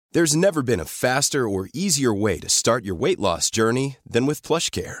There's never been a faster or easier way to start your weight loss journey than with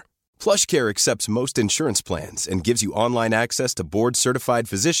PlushCare. PlushCare accepts most insurance plans and gives you online access to board-certified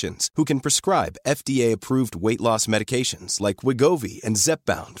physicians who can prescribe FDA-approved weight loss medications like Wegovy and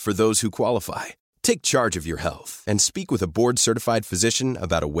Zepbound for those who qualify. Take charge of your health and speak with a board-certified physician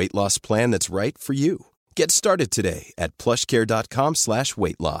about a weight loss plan that's right for you. Get started today at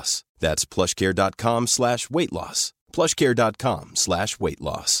plushcare.com/weight loss. That's plushcare.com/weight loss. plushcare.com/weight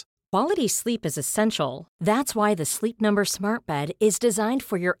loss. Quality sleep is essential. That's why the Sleep Number Smart Bed is designed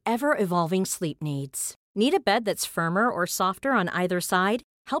for your ever-evolving sleep needs. Need a bed that's firmer or softer on either side?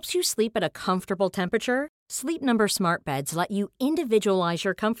 Helps you sleep at a comfortable temperature? Sleep Number Smart Beds let you individualize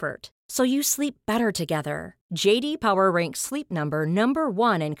your comfort, so you sleep better together. J.D. Power ranks Sleep Number number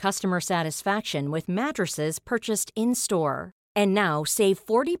 1 in customer satisfaction with mattresses purchased in-store. And now, save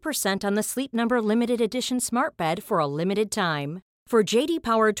 40% on the Sleep Number Limited Edition Smart Bed for a limited time. For J.D.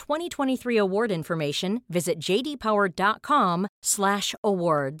 Power 2023 award information, visit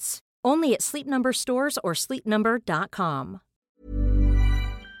jdpower.com/awards. Only at Sleep Number stores or sleepnumber.com.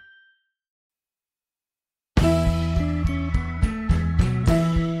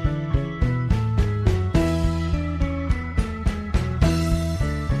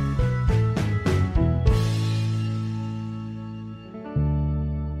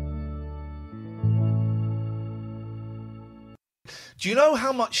 Do you know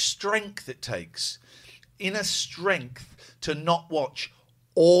how much strength it takes, inner strength, to not watch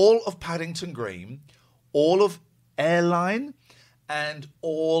all of Paddington Green, all of Airline, and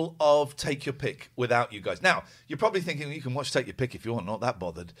all of Take Your Pick without you guys? Now, you're probably thinking, you can watch Take Your Pick if you want, not that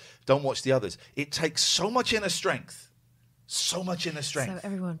bothered. Don't watch the others. It takes so much inner strength. So much inner strength. So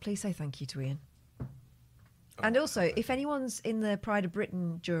everyone, please say thank you to Ian. And also, if anyone's in the Pride of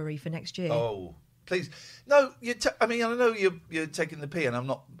Britain jury for next year... Oh, please. No, I mean, I know you're taking the pee and I'm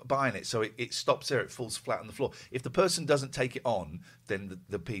not buying it, so it stops there, it falls flat on the floor. If the person doesn't take it on, then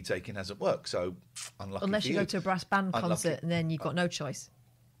the pee taking hasn't worked, so unlucky Unless for you you. go to a brass band concert and then you've got no choice.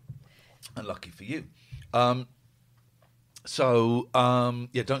 Unlucky for you. Don't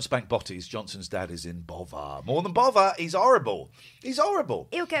spank botties. Johnson's dad is in bother. More than bother, he's horrible. He's horrible.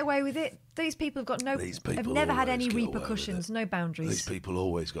 He'll get away with it. These people have got have never had any repercussions, no boundaries. These people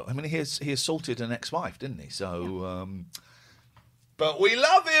always got. I mean, he assaulted an ex-wife, didn't he? So, but we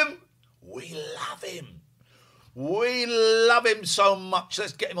love him. We love him. We love him so much.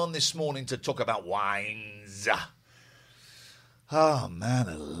 Let's get him on this morning to talk about wines. Oh, man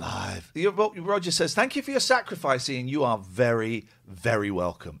alive. Roger says, thank you for your sacrifice, Ian. You are very, very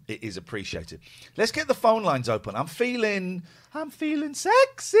welcome. It is appreciated. Let's get the phone lines open. I'm feeling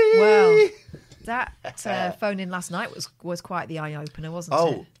sexy. Well, that phone in last night was quite the eye-opener, wasn't it?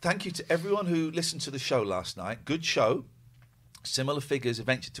 Oh, thank you to everyone who listened to the show last night. Good show. Similar figures.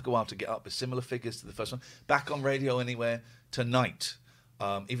 Eventually took a while to get up, but similar figures to the first one. Back on Radio Anywhere tonight.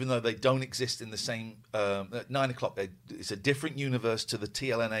 Even though they don't exist in the same... at 9 o'clock, it's a different universe to the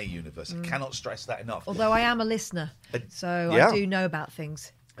TLNA universe. I cannot stress that enough. Although I am a listener, so yeah. I do know about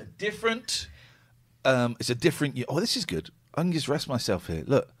things. It's a different... Oh, this is good. I can just rest myself here.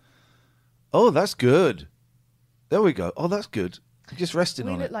 Look. Oh, that's good. There we go. Oh, that's good. I'm just resting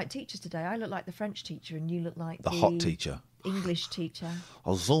on it. We look like teachers today. I look like the French teacher and you look like the hot teacher. English teacher. I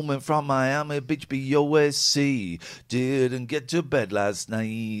was zooming from Miami Beach, BOSC. Didn't get to bed last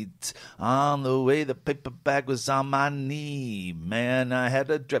night. On the way, the paper bag was on my knee. Man, I had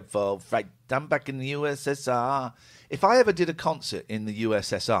a dreadful fright. I'm back in the USSR. If I ever did a concert in the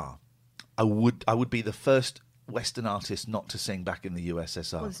USSR, I would be the first Western artist not to sing Back in the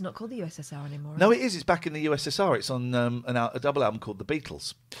USSR. Well, it's not called the USSR anymore. No, it is. It's Back in the USSR. It's on a double album called The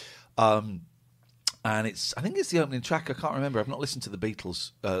Beatles. And I think it's the opening track. I can't remember. I've not listened to the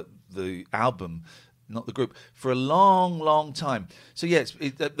Beatles, the album, not the group, for a long, long time. So yeah,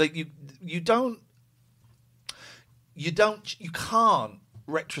 you can't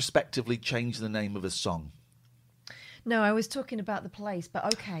retrospectively change the name of a song. No, I was talking about the place, but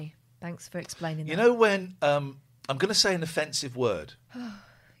okay. Thanks for explaining that. You know when I'm going to say an offensive word.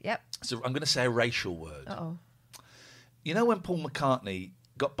 Yep. So I'm going to say a racial word. Uh-oh. You know when Paul McCartney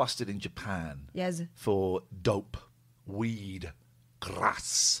got busted in Japan for dope, weed,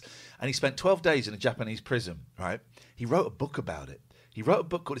 grass, and he spent 12 days in a Japanese prison, right? He wrote a book about it. He wrote a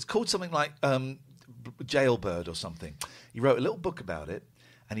book it's called something like Jailbird or something. He wrote a little book about it,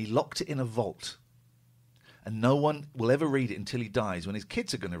 and he locked it in a vault. And no one will ever read it until he dies, when his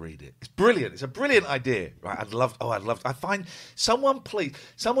kids are going to read it. It's brilliant. It's a brilliant idea, right? I find someone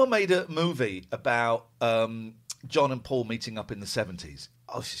made a movie about John and Paul meeting up in the 70s.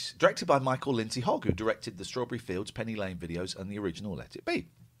 Directed by Michael Lindsay Hogg, who directed the Strawberry Fields, Penny Lane videos, and the original Let It Be.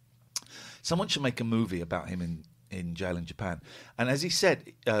 Someone should make a movie about him in jail in Japan. And as he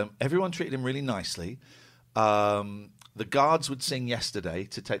said, everyone treated him really nicely. The guards would sing Yesterday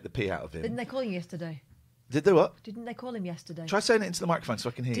to take the pee out of him. Didn't they call him Yesterday? Did they what? Didn't they call him Yesterday? Try saying it into the microphone so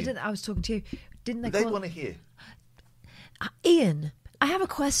I can hear you. I was talking to you. Didn't they They call want to hear. Ian, I have a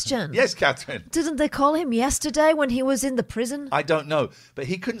question. Yes, Catherine. Didn't they call him Yesterday when he was in the prison? I don't know, but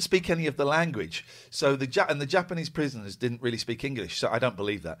he couldn't speak any of the language. So the Japanese prisoners didn't really speak English, so I don't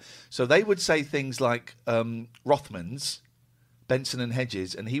believe that. So they would say things like Rothmans, Benson and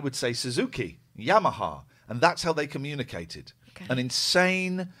Hedges, and he would say Suzuki, Yamaha, and that's how they communicated. Okay. An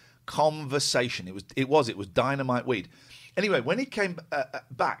insane conversation. It was dynamite weed. Anyway, when he came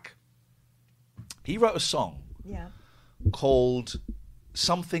back, he wrote a song called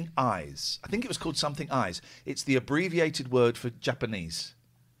Something Eyes. I think it was called Something Eyes. It's the abbreviated word for Japanese.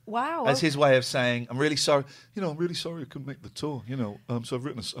 Wow. As his way of saying, I'm really sorry. I'm really sorry I couldn't make the tour. So I've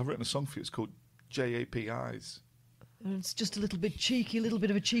written a song for you. It's called JAP Eyes. And it's just a little bit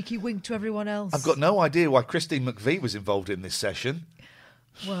of a cheeky wink to everyone else. I've got no idea why Christine McVie was involved in this session.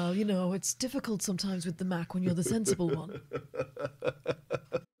 Well, it's difficult sometimes with the Mac when you're the sensible one.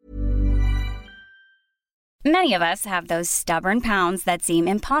 Many of us have those stubborn pounds that seem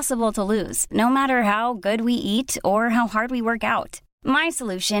impossible to lose, no matter how good we eat or how hard we work out. My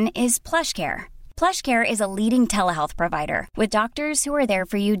solution is PlushCare. PlushCare is a leading telehealth provider with doctors who are there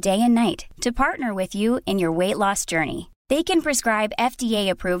for you day and night to partner with you in your weight loss journey. They can prescribe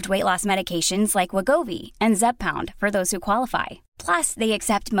FDA-approved weight loss medications like Wegovy and Zepbound for those who qualify. Plus, they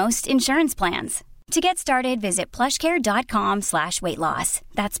accept most insurance plans. To get started, visit plushcare.com/weightloss.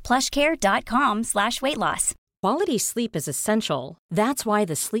 That's plushcare.com/weightloss. Quality sleep is essential. That's why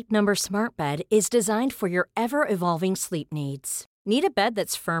the Sleep Number Smart Bed is designed for your ever-evolving sleep needs. Need a bed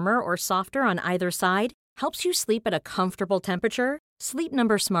that's firmer or softer on either side? Helps you sleep at a comfortable temperature? Sleep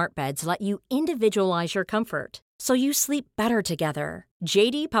Number Smart Beds let you individualize your comfort, so you sleep better together.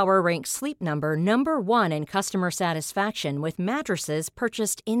 J.D. Power ranks Sleep Number #1 in customer satisfaction with mattresses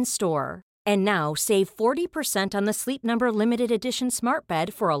purchased in-store. And now, save 40% on the Sleep Number Limited Edition Smart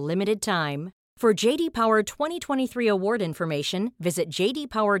Bed for a limited time. For J.D. Power 2023 award information, visit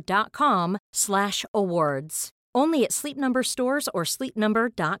jdpower.com/awards. Only at Sleep Number stores or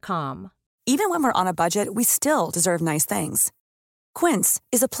sleepnumber.com. Even when we're on a budget, we still deserve nice things. Quince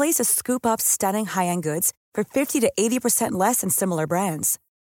is a place to scoop up stunning high-end goods for 50 to 80% less than similar brands.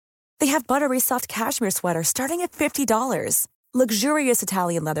 They have buttery soft cashmere sweaters starting at $50, luxurious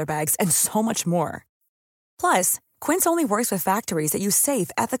Italian leather bags, and so much more. Plus, Quince only works with factories that use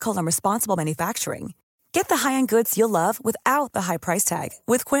safe, ethical, and responsible manufacturing. Get the high-end goods you'll love without the high price tag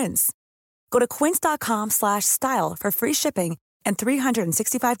with Quince. Go to quince.com/style for free shipping and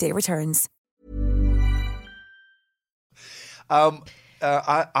 365-day returns. Have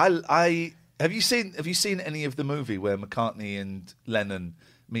you seen any of the movie where McCartney and Lennon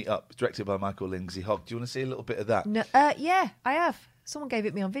meet up, directed by Michael Lindsay Hogg? Do you want to see a little bit of that? No, yeah, I have. Someone gave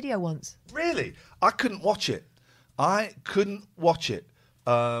it me on video once. Really? I couldn't watch it. Paul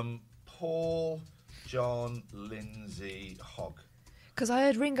John Lindsay Hogg. Because I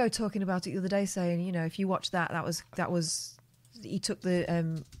heard Ringo talking about it the other day, saying, if you watch that was he took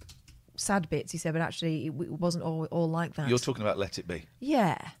the sad bits, he said, but actually it wasn't all like that. You're talking about Let It Be.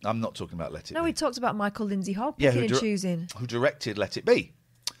 Yeah. I'm not talking about Let It Be. No, he talked about Michael Lindsay Hogg picking and choosing. Who directed Let It Be.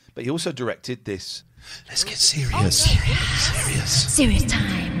 But he also directed this. Let's get serious. Oh, no. Serious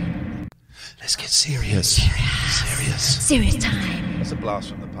time. Let's get serious. Serious time. That's a blast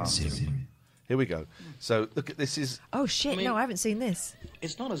from the past. Here we go. So look at this is. Oh shit! No, I haven't seen this.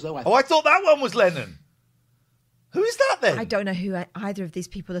 It's not as though I. Oh, I thought that one was Lennon. Who is that then? I don't know who either of these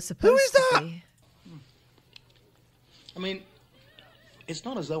people are supposed to be. Who is that? I mean, it's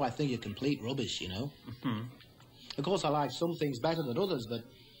not as though I think you're complete rubbish, Mm-hmm. Of course, I like some things better than others, but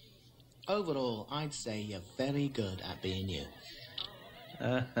overall, I'd say you're very good at being you.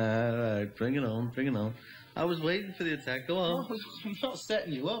 All right, bring it on. I was waiting for the attack. Go on. Oh, I'm not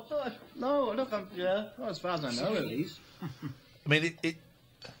setting you up. No, look, well, as far as I know, at least. I mean, it.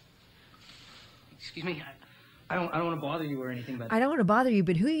 Excuse me, I don't want to bother you or anything, but I don't want to bother you,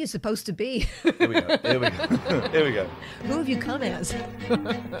 but who are you supposed to be? Here we go. Here we go. Who have you come as?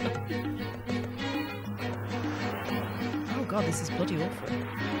 Oh God, this is bloody awful.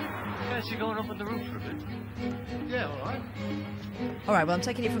 Guys, you're going up on the roof for a bit. Yeah, all right. All right, well, I'm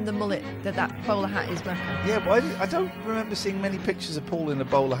taking it from the mullet that bowler hat is back on. Yeah, but I don't remember seeing many pictures of Paul in a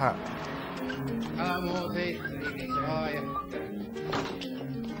bowler hat. Hello, Morty. How are you?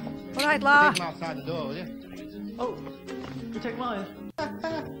 All right, La. Take him outside the door, will you? oh, you take mine.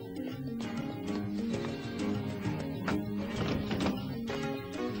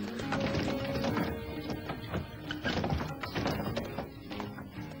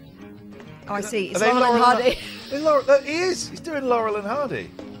 Oh, I see. It's Laurel and Hardy. He is. He's doing Laurel and Hardy.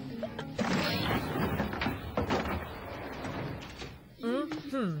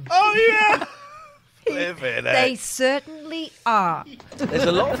 Mm-hmm. Oh, yeah! They certainly are. There's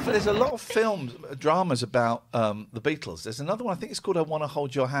a lot of films, dramas about the Beatles. There's another one, I think it's called I Want to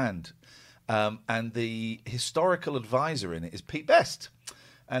Hold Your Hand. And the historical advisor in it is Pete Best.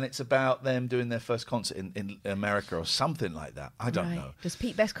 And it's about them doing their first concert in America or something like that. I don't know. Does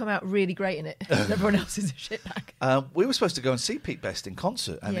Pete Best come out really great in it? Everyone else is a shitbag. We were supposed to go and see Pete Best in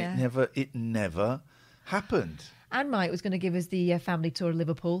concert, and it never happened. And Mike was going to give us the family tour of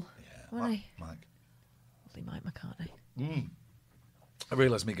Liverpool. Yeah, Mike. Lovely Mike McCartney. I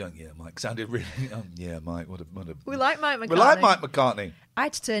realised me going, yeah, Mike sounded really. Yeah, Mike. What a. We like Mike McCartney. We like Mike McCartney. I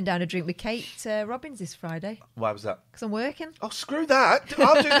had to turn down a drink with Kate Robbins this Friday. Why was that? Because I'm working. Oh, screw that!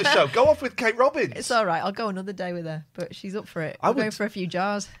 I'll do the show. Go off with Kate Robbins. It's all right. I'll go another day with her, but she's up for it. I'm going for a few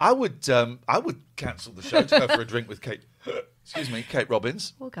jars. I would cancel the show to go for a drink with Kate. Excuse me, Kate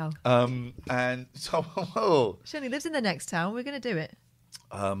Robbins. We'll go. And so she only lives in the next town. We're going to do it.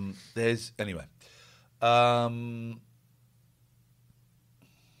 There's anyway.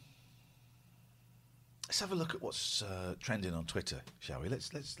 Let's have a look at what's trending on Twitter, shall we? Let's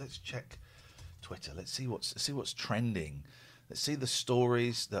check Twitter. Let's see what's trending. Let's see the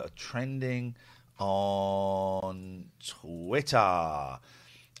stories that are trending on Twitter.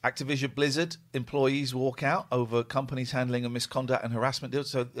 Activision Blizzard employees walk out over companies handling a misconduct and harassment deal.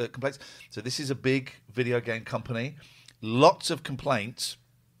 So complaints. So this is a big video game company. Lots of complaints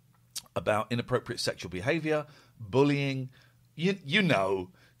about inappropriate sexual behaviour, bullying. You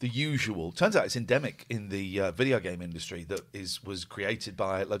know. The usual. Turns out it's endemic in the video game industry that was created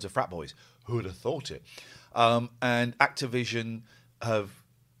by loads of frat boys. Who would have thought it? And Activision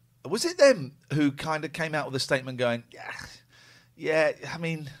was it them who kind of came out with a statement going, yeah, I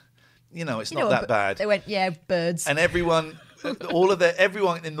mean, it's not that bad. They went, yeah, birds. And everyone in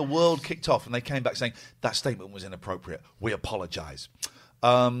the world kicked off, and they came back saying that statement was inappropriate. We apologise.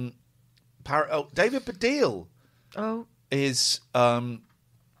 David Baddiel is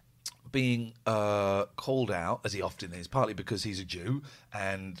being called out, as he often is, partly because he's a Jew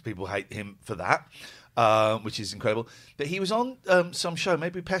and people hate him for that, which is incredible. But he was on some show,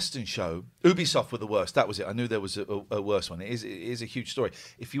 maybe Peston's show. Ubisoft were the worst. That was it. I knew there was a worse one. It is a huge story.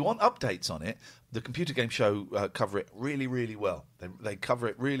 If you want updates on it, the Computer Game Show cover it really, really well. They cover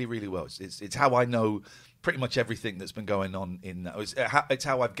it really, really well. It's how I know pretty much everything that's been going on in that. It's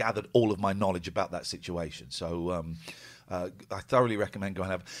how I've gathered all of my knowledge about that situation. So I thoroughly recommend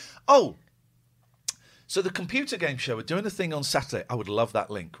going and have. So the Computer Game Show are doing a thing on Saturday. I would love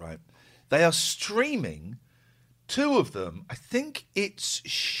that link, right? They are streaming two of them. I think it's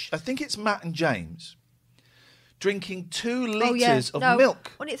Matt and James drinking 2 litres of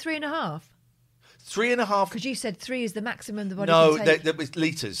milk. Wasn't it 3.5? 3.5. Because you said 3 is the maximum the body can take. No, it's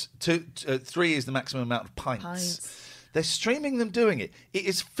litres. 3 is the maximum amount of pints. They're streaming them doing it. It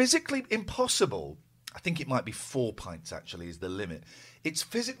is physically impossible. I think it might be 4 pints, actually, is the limit. It's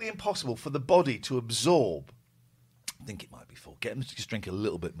physically impossible for the body to absorb. I think it might be 4. Get them to just drink a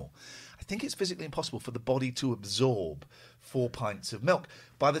little bit more. I think it's physically impossible for the body to absorb 4 pints of milk.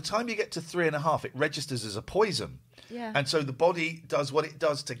 By the time you get to 3.5, it registers as a poison. Yeah. And so the body does what it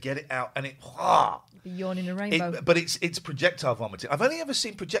does to get it out, and it... Yawning a rainbow. But it's projectile vomiting. I've only ever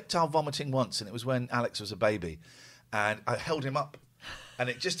seen projectile vomiting once, and it was when Alex was a baby. And I held him up, and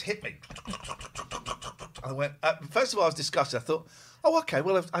it just hit me. I went. First of all, I was disgusted. I thought, "Oh, okay.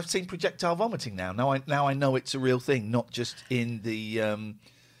 Well, I've seen projectile vomiting now. Now I know it's a real thing, not just in the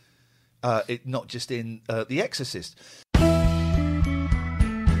The Exorcist."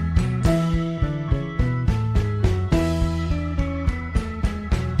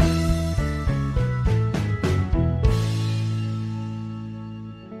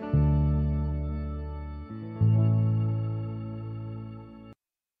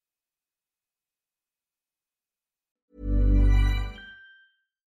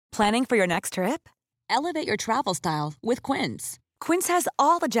 Planning for your next trip? Elevate your travel style with Quince. Quince has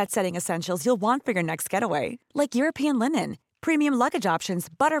all the jet-setting essentials you'll want for your next getaway, like European linen, premium luggage options,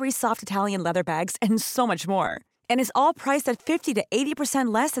 buttery soft Italian leather bags, and so much more. And is all priced at 50 to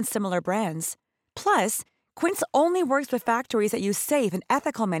 80% less than similar brands. Plus, Quince only works with factories that use safe and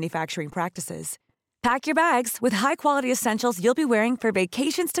ethical manufacturing practices. Pack your bags with high-quality essentials you'll be wearing for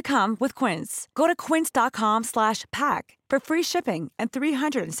vacations to come with Quince. Go to quince.com/pack for free shipping and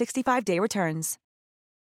 365-day returns.